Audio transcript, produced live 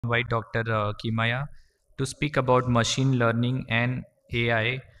Invite Dr. Kimaya to speak about machine learning and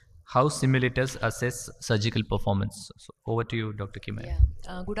AI, how simulators assess surgical performance. So over to you, Dr. Kimaya.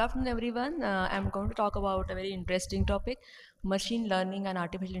 Yeah. Good afternoon, everyone. I'm going to talk about a very interesting topic: machine learning and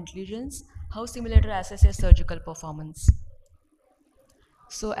artificial intelligence. How simulator assesses surgical performance.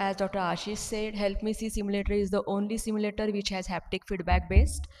 So, as Dr. Ashish said, Help Me See simulator is the only simulator which has haptic feedback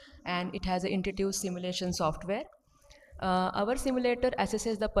based, and it has an intuitive simulation software. Our simulator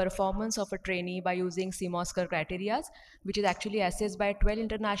assesses the performance of a trainee by using CMOS criteria, which is actually assessed by 12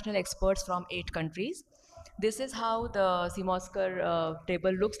 international experts from 8 countries. This is how the CMOSCR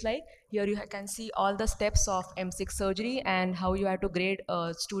table looks like. Here you can see all the steps of M6 surgery and how you have to grade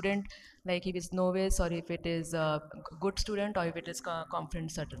a student, like if it's novice or if it is a good student or if it is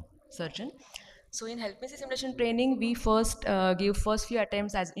confident surgeon. So in Help Me See simulation training, we first give first few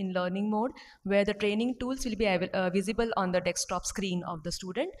attempts as in learning mode, where the training tools will be visible on the desktop screen of the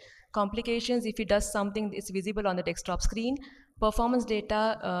student. Complications, if he does something, is visible on the desktop screen. Performance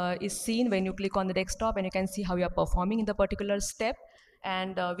data is seen when you click on the desktop, and you can see how you are performing in the particular step.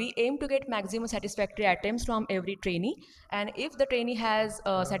 And we aim to get maximum satisfactory attempts from every trainee. And if the trainee has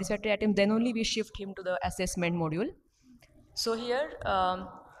satisfactory attempt, then only we shift him to the assessment module. So here,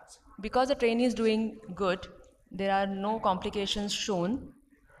 because the trainee is doing good, there are no complications shown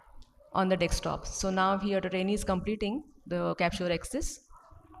on the desktop. So now here the trainee is completing the capture axis.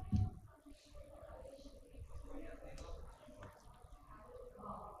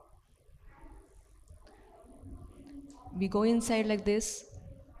 We go inside like this,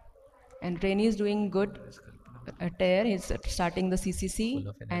 and trainee is doing good tear. He's starting the CCC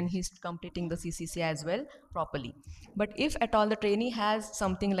and he's completing the CCC as well properly. But if at all the trainee has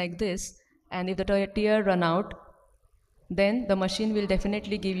something like this, and if the tear run out, then the machine will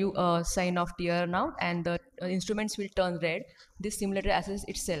definitely give you a sign of tear out, and the instruments will turn red. This simulator assesses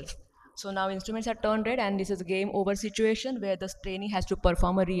itself. So now instruments are turned red, and this is a game over situation where the trainee has to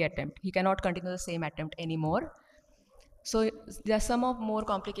perform a reattempt. He cannot continue the same attempt anymore. So there are some of more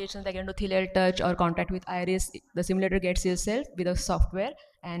complications like endothelial touch or contact with iris. The simulator gets yourself with a software,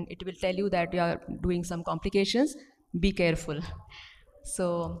 and it will tell you that you are doing some complications. Be careful.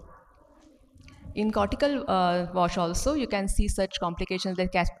 So in cortical wash also, you can see such complications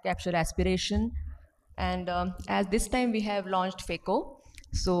like capture aspiration. And as this time we have launched FECO,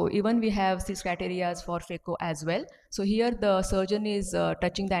 so even we have these criteria for FECO as well. So here the surgeon is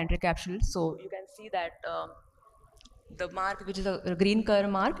touching the anterior capsule. So you can see that the mark, which is a green color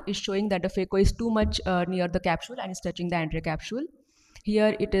mark, is showing that the phaco is too much near the capsule and is touching the anterior capsule.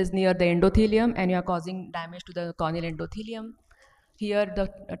 Here it is near the endothelium and you are causing damage to the corneal endothelium. Here the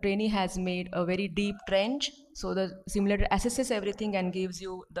trainee has made a very deep trench, so the simulator assesses everything and gives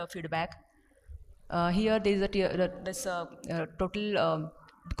you the feedback. Here there is this total,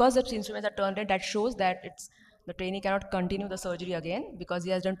 because the instruments are turned red, that shows that the trainee cannot continue the surgery again because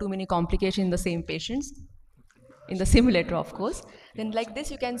he has done too many complications in the same patients in the simulator, of course. Then like this,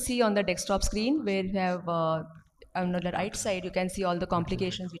 you can see on the desktop screen where you have, on the right side, you can see all the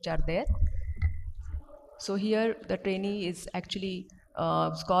complications which are there. So here the trainee is actually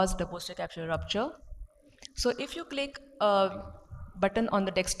caused a posterior capsular rupture. So if you click a button on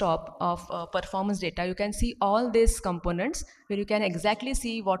the desktop of performance data, you can see all these components where you can exactly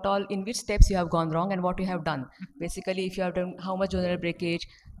see what all, in which steps you have gone wrong and what you have done. Basically, if you have done how much general breakage,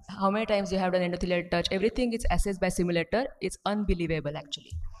 how many times you have done endothelial touch, everything is assessed by simulator. It's unbelievable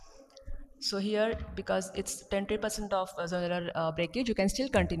actually. So here, because it's 10% of zonal breakage, you can still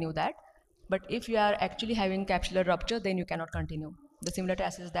continue that. But if you are actually having capsular rupture, then you cannot continue. The simulator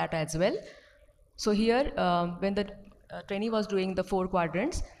assesses that as well. So here, when the trainee was doing the 4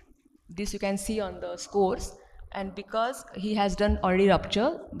 quadrants, this you can see on the scores. And because he has done already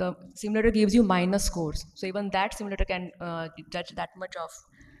rupture, the simulator gives you minus scores. So even that simulator can judge that much of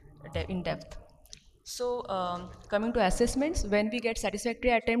in depth. So coming to assessments, when we get satisfactory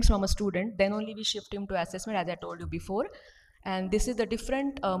attempts from a student, then only we shift him to assessment, as I told you before. And this is the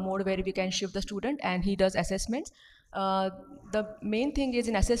different mode where we can shift the student and he does assessments. The main thing is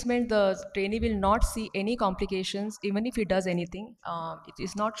in assessment, the trainee will not see any complications even if he does anything. It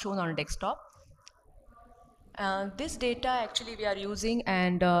is not shown on desktop. This data actually we are using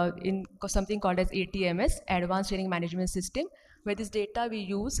and in something called as ATMS, Advanced Training Management System, where this data we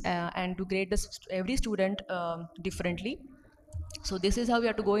use and to grade every student differently. So this is how we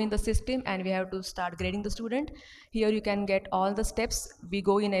have to go in the system and we have to start grading the student. Here you can get all the steps. We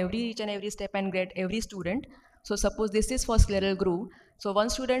go in each and every step and grade every student. So suppose this is for scleral groove. So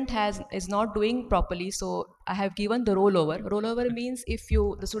one student is not doing properly, so I have given the rollover. Rollover means if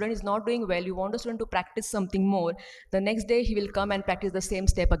the student is not doing well, you want the student to practice something more. The next day he will come and practice the same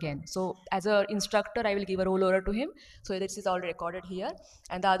step again. So as an instructor, I will give a rollover to him. So this is already recorded here.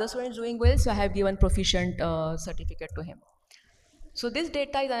 And the other student is doing well, so I have given proficient certificate to him. So this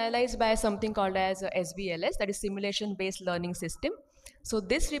data is analyzed by something called as SBLS, that is simulation-based learning system. So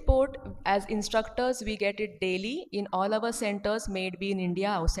this report, as instructors, we get it daily in all our centers, may it be in India,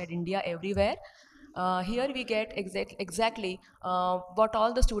 outside India, everywhere. Here we get exactly what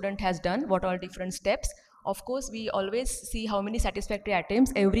all the student has done, what all different steps. Of course, we always see how many satisfactory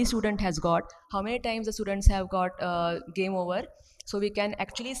attempts every student has got, how many times the students have got game over. So we can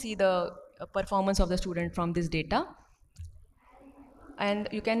actually see the performance of the student from this data. And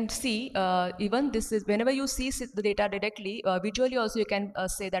you can see even this is whenever you see the data directly visually also you can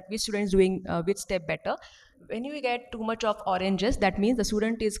say that which student is doing which step better. When you get too much of oranges, that means the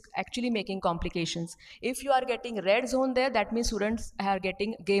student is actually making complications. If you are getting red zone there, that means students are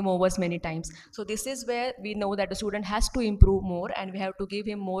getting game overs many times. So this is where we know that the student has to improve more and we have to give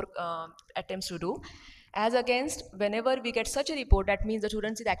him more attempts to do. As against, whenever we get such a report, that means the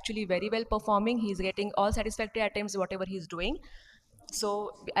student is actually very well performing, he's getting all satisfactory attempts whatever he's doing.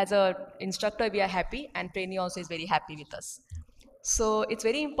 So as a instructor, we are happy, and trainee also is very happy with us. So it's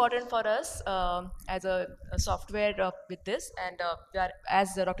very important for us as a software with this, and we are,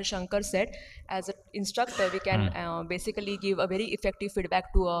 as Dr. Shankar said, as an instructor, we can basically give a very effective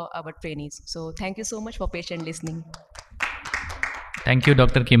feedback to our trainees. So thank you so much for patient listening. Thank you,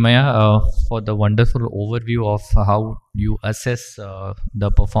 Dr. Kimaya, for the wonderful overview of how you assess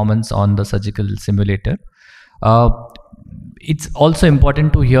the performance on the surgical simulator. It's also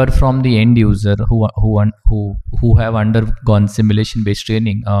important to hear from the end user who have undergone simulation based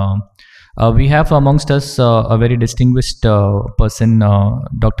training. We have amongst us a very distinguished person,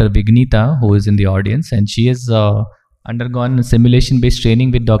 Dr. Vignita, who is in the audience, and she has undergone simulation based training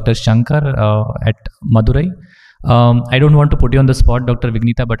with Dr. Shankar at Madurai. I don't want to put you on the spot, Dr.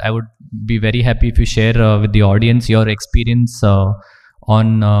 Vignita, but I would be very happy if you share with the audience your experience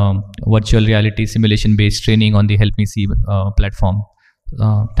on virtual reality simulation based training on the Help Me See platform.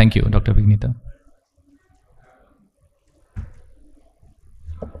 Thank you, Dr. Vignita.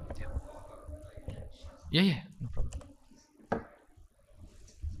 Yeah, no problem.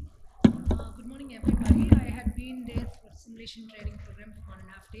 Good morning, everybody. I have been there for simulation training program for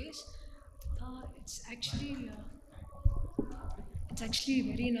 1.5 days. It's actually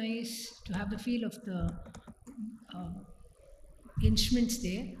very nice to have the feel of the instruments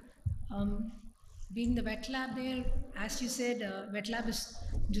there. Being the wet lab there, as you said, wet lab is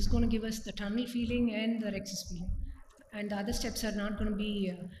just going to give us the tunnel feeling and the Rexus feeling. And the other steps are not going to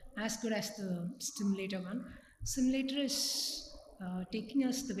be as good as the simulator one. Simulator is taking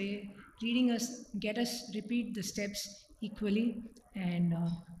us the way, reading us, get us repeat the steps equally, and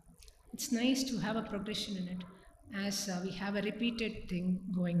it's nice to have a progression in it as we have a repeated thing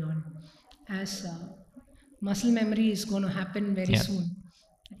going on. As muscle memory is going to happen very soon.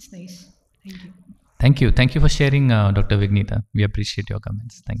 It's nice. Thank you. Thank you. Thank you for sharing, Dr. Vignita. We appreciate your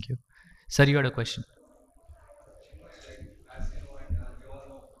comments. Thank you. Sir, you had a question.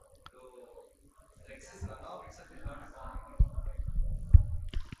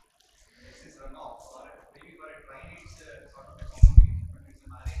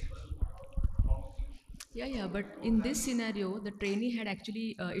 Yeah, but in this scenario, the trainee had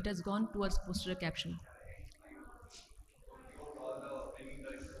actually, it has gone towards posterior caption.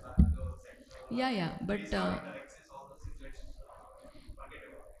 Yeah, but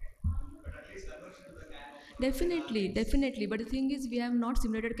definitely. But the thing is, we have not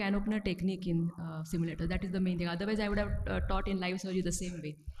simulated can opener technique in simulator. That is the main thing. Otherwise, I would have taught in live surgery the same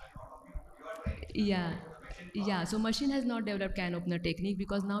way. Yeah. So machine has not developed can opener technique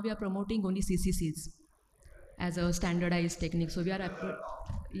because now we are promoting only CCCs as a standardized technique. So we are,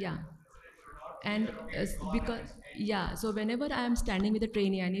 yeah. And so whenever I am standing with a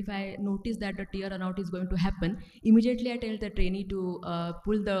trainee and if I notice that the tear runout is going to happen, immediately I tell the trainee to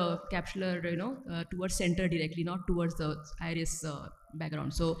pull the capsular towards center directly, not towards the iris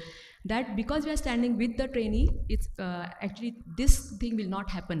background. So that because we are standing with the trainee, it's actually this thing will not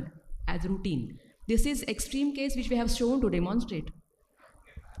happen as routine. This is extreme case which we have shown to demonstrate.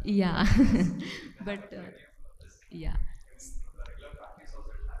 Yeah. But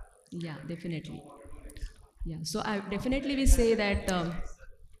yeah, definitely. Yeah, so I definitely will say that.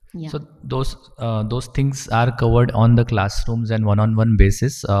 Yeah. So those things are covered on the classrooms and one-on-one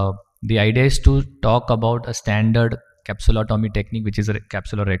basis. The idea is to talk about a standard capsulotomy technique, which is a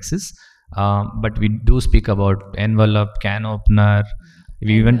capsulorhexis. But we do speak about envelope, can opener.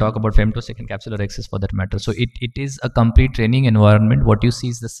 We even talk about femtosecond capsulorhexis for that matter. So it is a complete training environment. What you see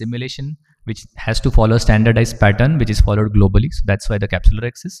is the simulation, which has to follow a standardized pattern, which is followed globally. So that's why the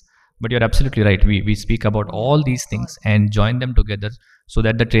capsulorhexis. But you're absolutely right. We speak about all these things and join them together so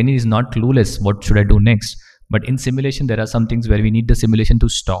that the trainee is not clueless. What should I do next? But in simulation, there are some things where we need the simulation to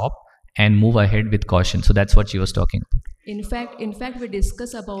stop and move ahead with caution. So that's what she was talking about. In fact, we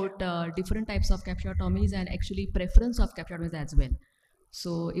discuss about different types of capsulotomies and actually preference of capsulotomies as well.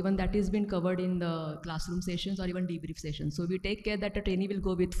 So even that is been covered in the classroom sessions or even debrief sessions. So we take care that the trainee will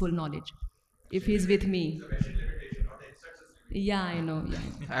go with full knowledge if he's with me. Yeah, I know. Yeah.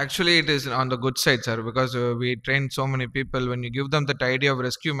 Actually, it is on the good side, sir, because we train so many people. When you give them that idea of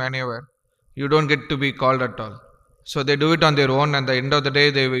rescue maneuver, you don't get to be called at all. So they do it on their own, and at the end of the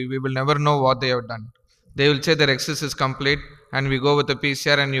day, we will never know what they have done. They will say their exercise is complete, and we go with the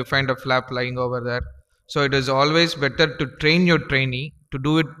PCR, and you find a flap lying over there. So it is always better to train your trainee to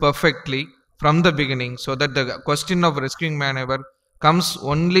do it perfectly from the beginning, so that the question of rescuing maneuver comes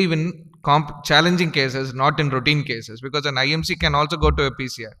only when challenging cases, not in routine cases, because an IMC can also go to a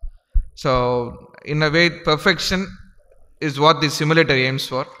PCR. So in a way, perfection is what the simulator aims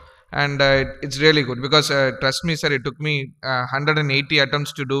for, and it's really good because trust me, sir, it took me 180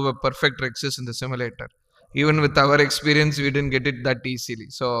 attempts to do a perfect Rexis in the simulator. Even with our experience, we didn't get it that easily.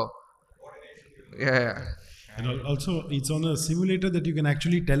 So yeah. And also, it's on a simulator that you can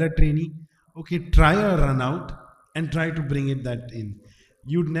actually tell a trainee, okay, try a run out and try to bring it that in.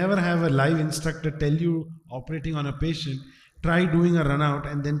 You'd never have a live instructor tell you operating on a patient, try doing a run out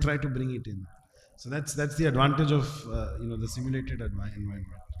and then try to bring it in. So that's the advantage of the simulated environment.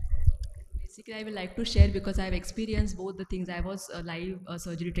 Basically, I would like to share because I have experienced both the things. I was a live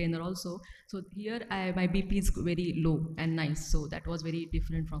surgery trainer also. So here my BP is very low and nice. So that was very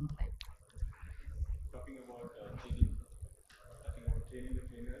different from the live. Talking about training the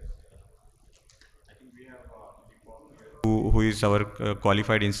trainers, I think we have Lipok here, who is our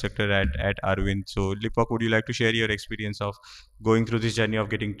qualified instructor at Arvind. So Lipok, would you like to share your experience of going through this journey of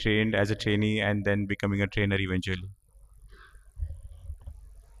getting trained as a trainee and then becoming a trainer eventually?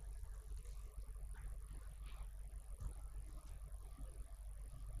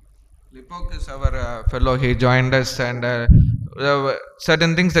 Lipok is our fellow. He joined us, and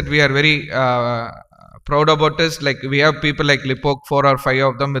certain things that we are very proud about is like we have people like Lipok, 4 or 5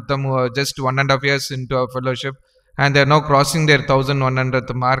 of them with them who are just 1.5 years into our fellowship, and they are now crossing their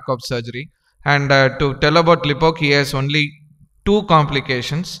 1100th mark of surgery. And to tell about Lipok, he has only 2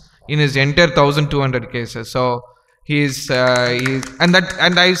 complications in his entire 1200 cases. So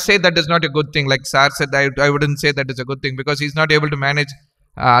and I say that is not a good thing. Like Sar said, I wouldn't say that is a good thing because he's not able to manage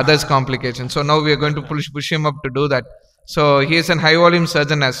others complications. So now we are going to push him up to do that. So he is an high volume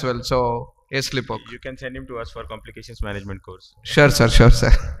surgeon as well. So yes, Lipok. You can send him to us for complications management course. Sure, sir. Sure,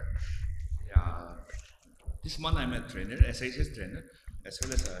 sir. Yeah, this month I'm a trainer, SIS trainer, as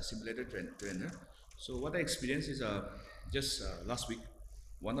well as a simulator trainer. So what I experienced is just last week,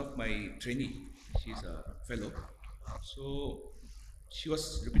 one of my trainee, she's a fellow, so she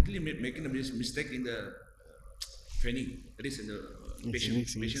was repeatedly making a mistake in the training, that is in the patient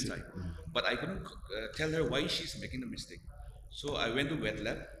side. But I couldn't tell her why she's making a mistake. So I went to wet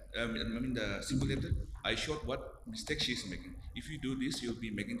lab, I mean the simulator. I showed what mistake she's making. If you do this, you'll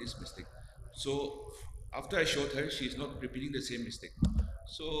be making this mistake. So after I showed her, she's not repeating the same mistake.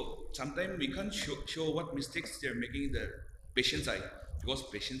 So sometimes we can't show what mistakes they're making in the patient's eye, because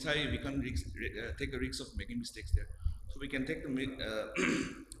patient's eye we can't take a risk of making mistakes there. So we can take the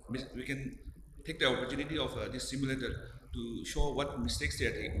we can take the opportunity of this simulator to show what mistakes they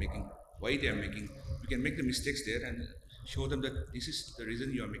are making, why they are making. We can make the mistakes there and show them that this is the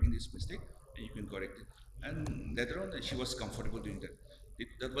reason you are making this mistake, and you can correct it. And later on, she was comfortable doing that.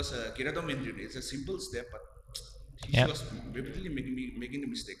 That was a keratome injury. It's a simple step, but she was repeatedly making the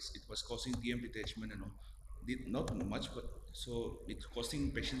mistakes. It was causing TM detachment and all. Not much, but so it's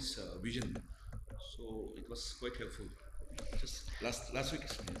costing patients vision. So it was quite helpful. Just last week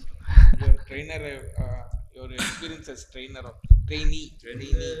experience. Your trainer, your experience as trainee.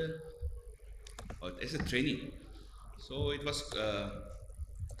 As a trainee. So it was.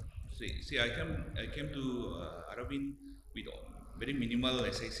 See, I came to Aravind with very minimal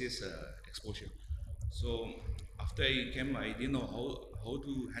SICS exposure. So after I came, I didn't know how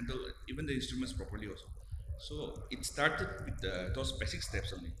to handle even the instruments properly also. So it started with those basic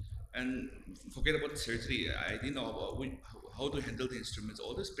steps only. And forget about the surgery. I didn't know how to handle the instruments.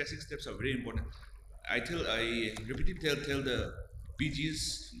 All those basic steps are very important. I repeatedly tell the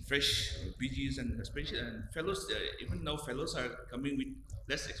PGs, fresh PGs, and especially and fellows. Even now, fellows are coming with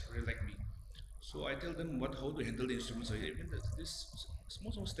less experience like me. So I tell them how to handle the instruments. So even these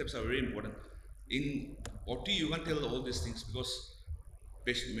small steps are very important. In OT, you can't tell all these things because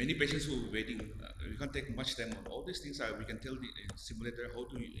many patients who are waiting, we can't take much time on all these things. We can tell the simulator how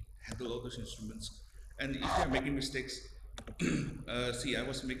to handle all those instruments. And if they are making mistakes, see, I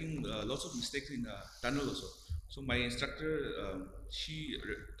was making lots of mistakes in tunnel also. So my instructor, she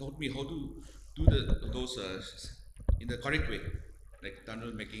taught me how to do those in the correct way, like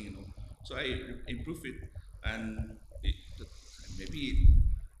tunnel making, So I improved it, and maybe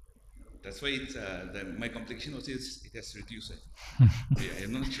that's why my complication also it has reduced. I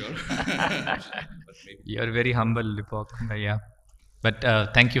am not sure, but maybe. You're very humble, Lipok. Yeah. But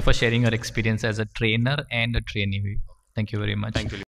thank you for sharing your experience as a trainer and a trainee. Thank you very much. Thank you.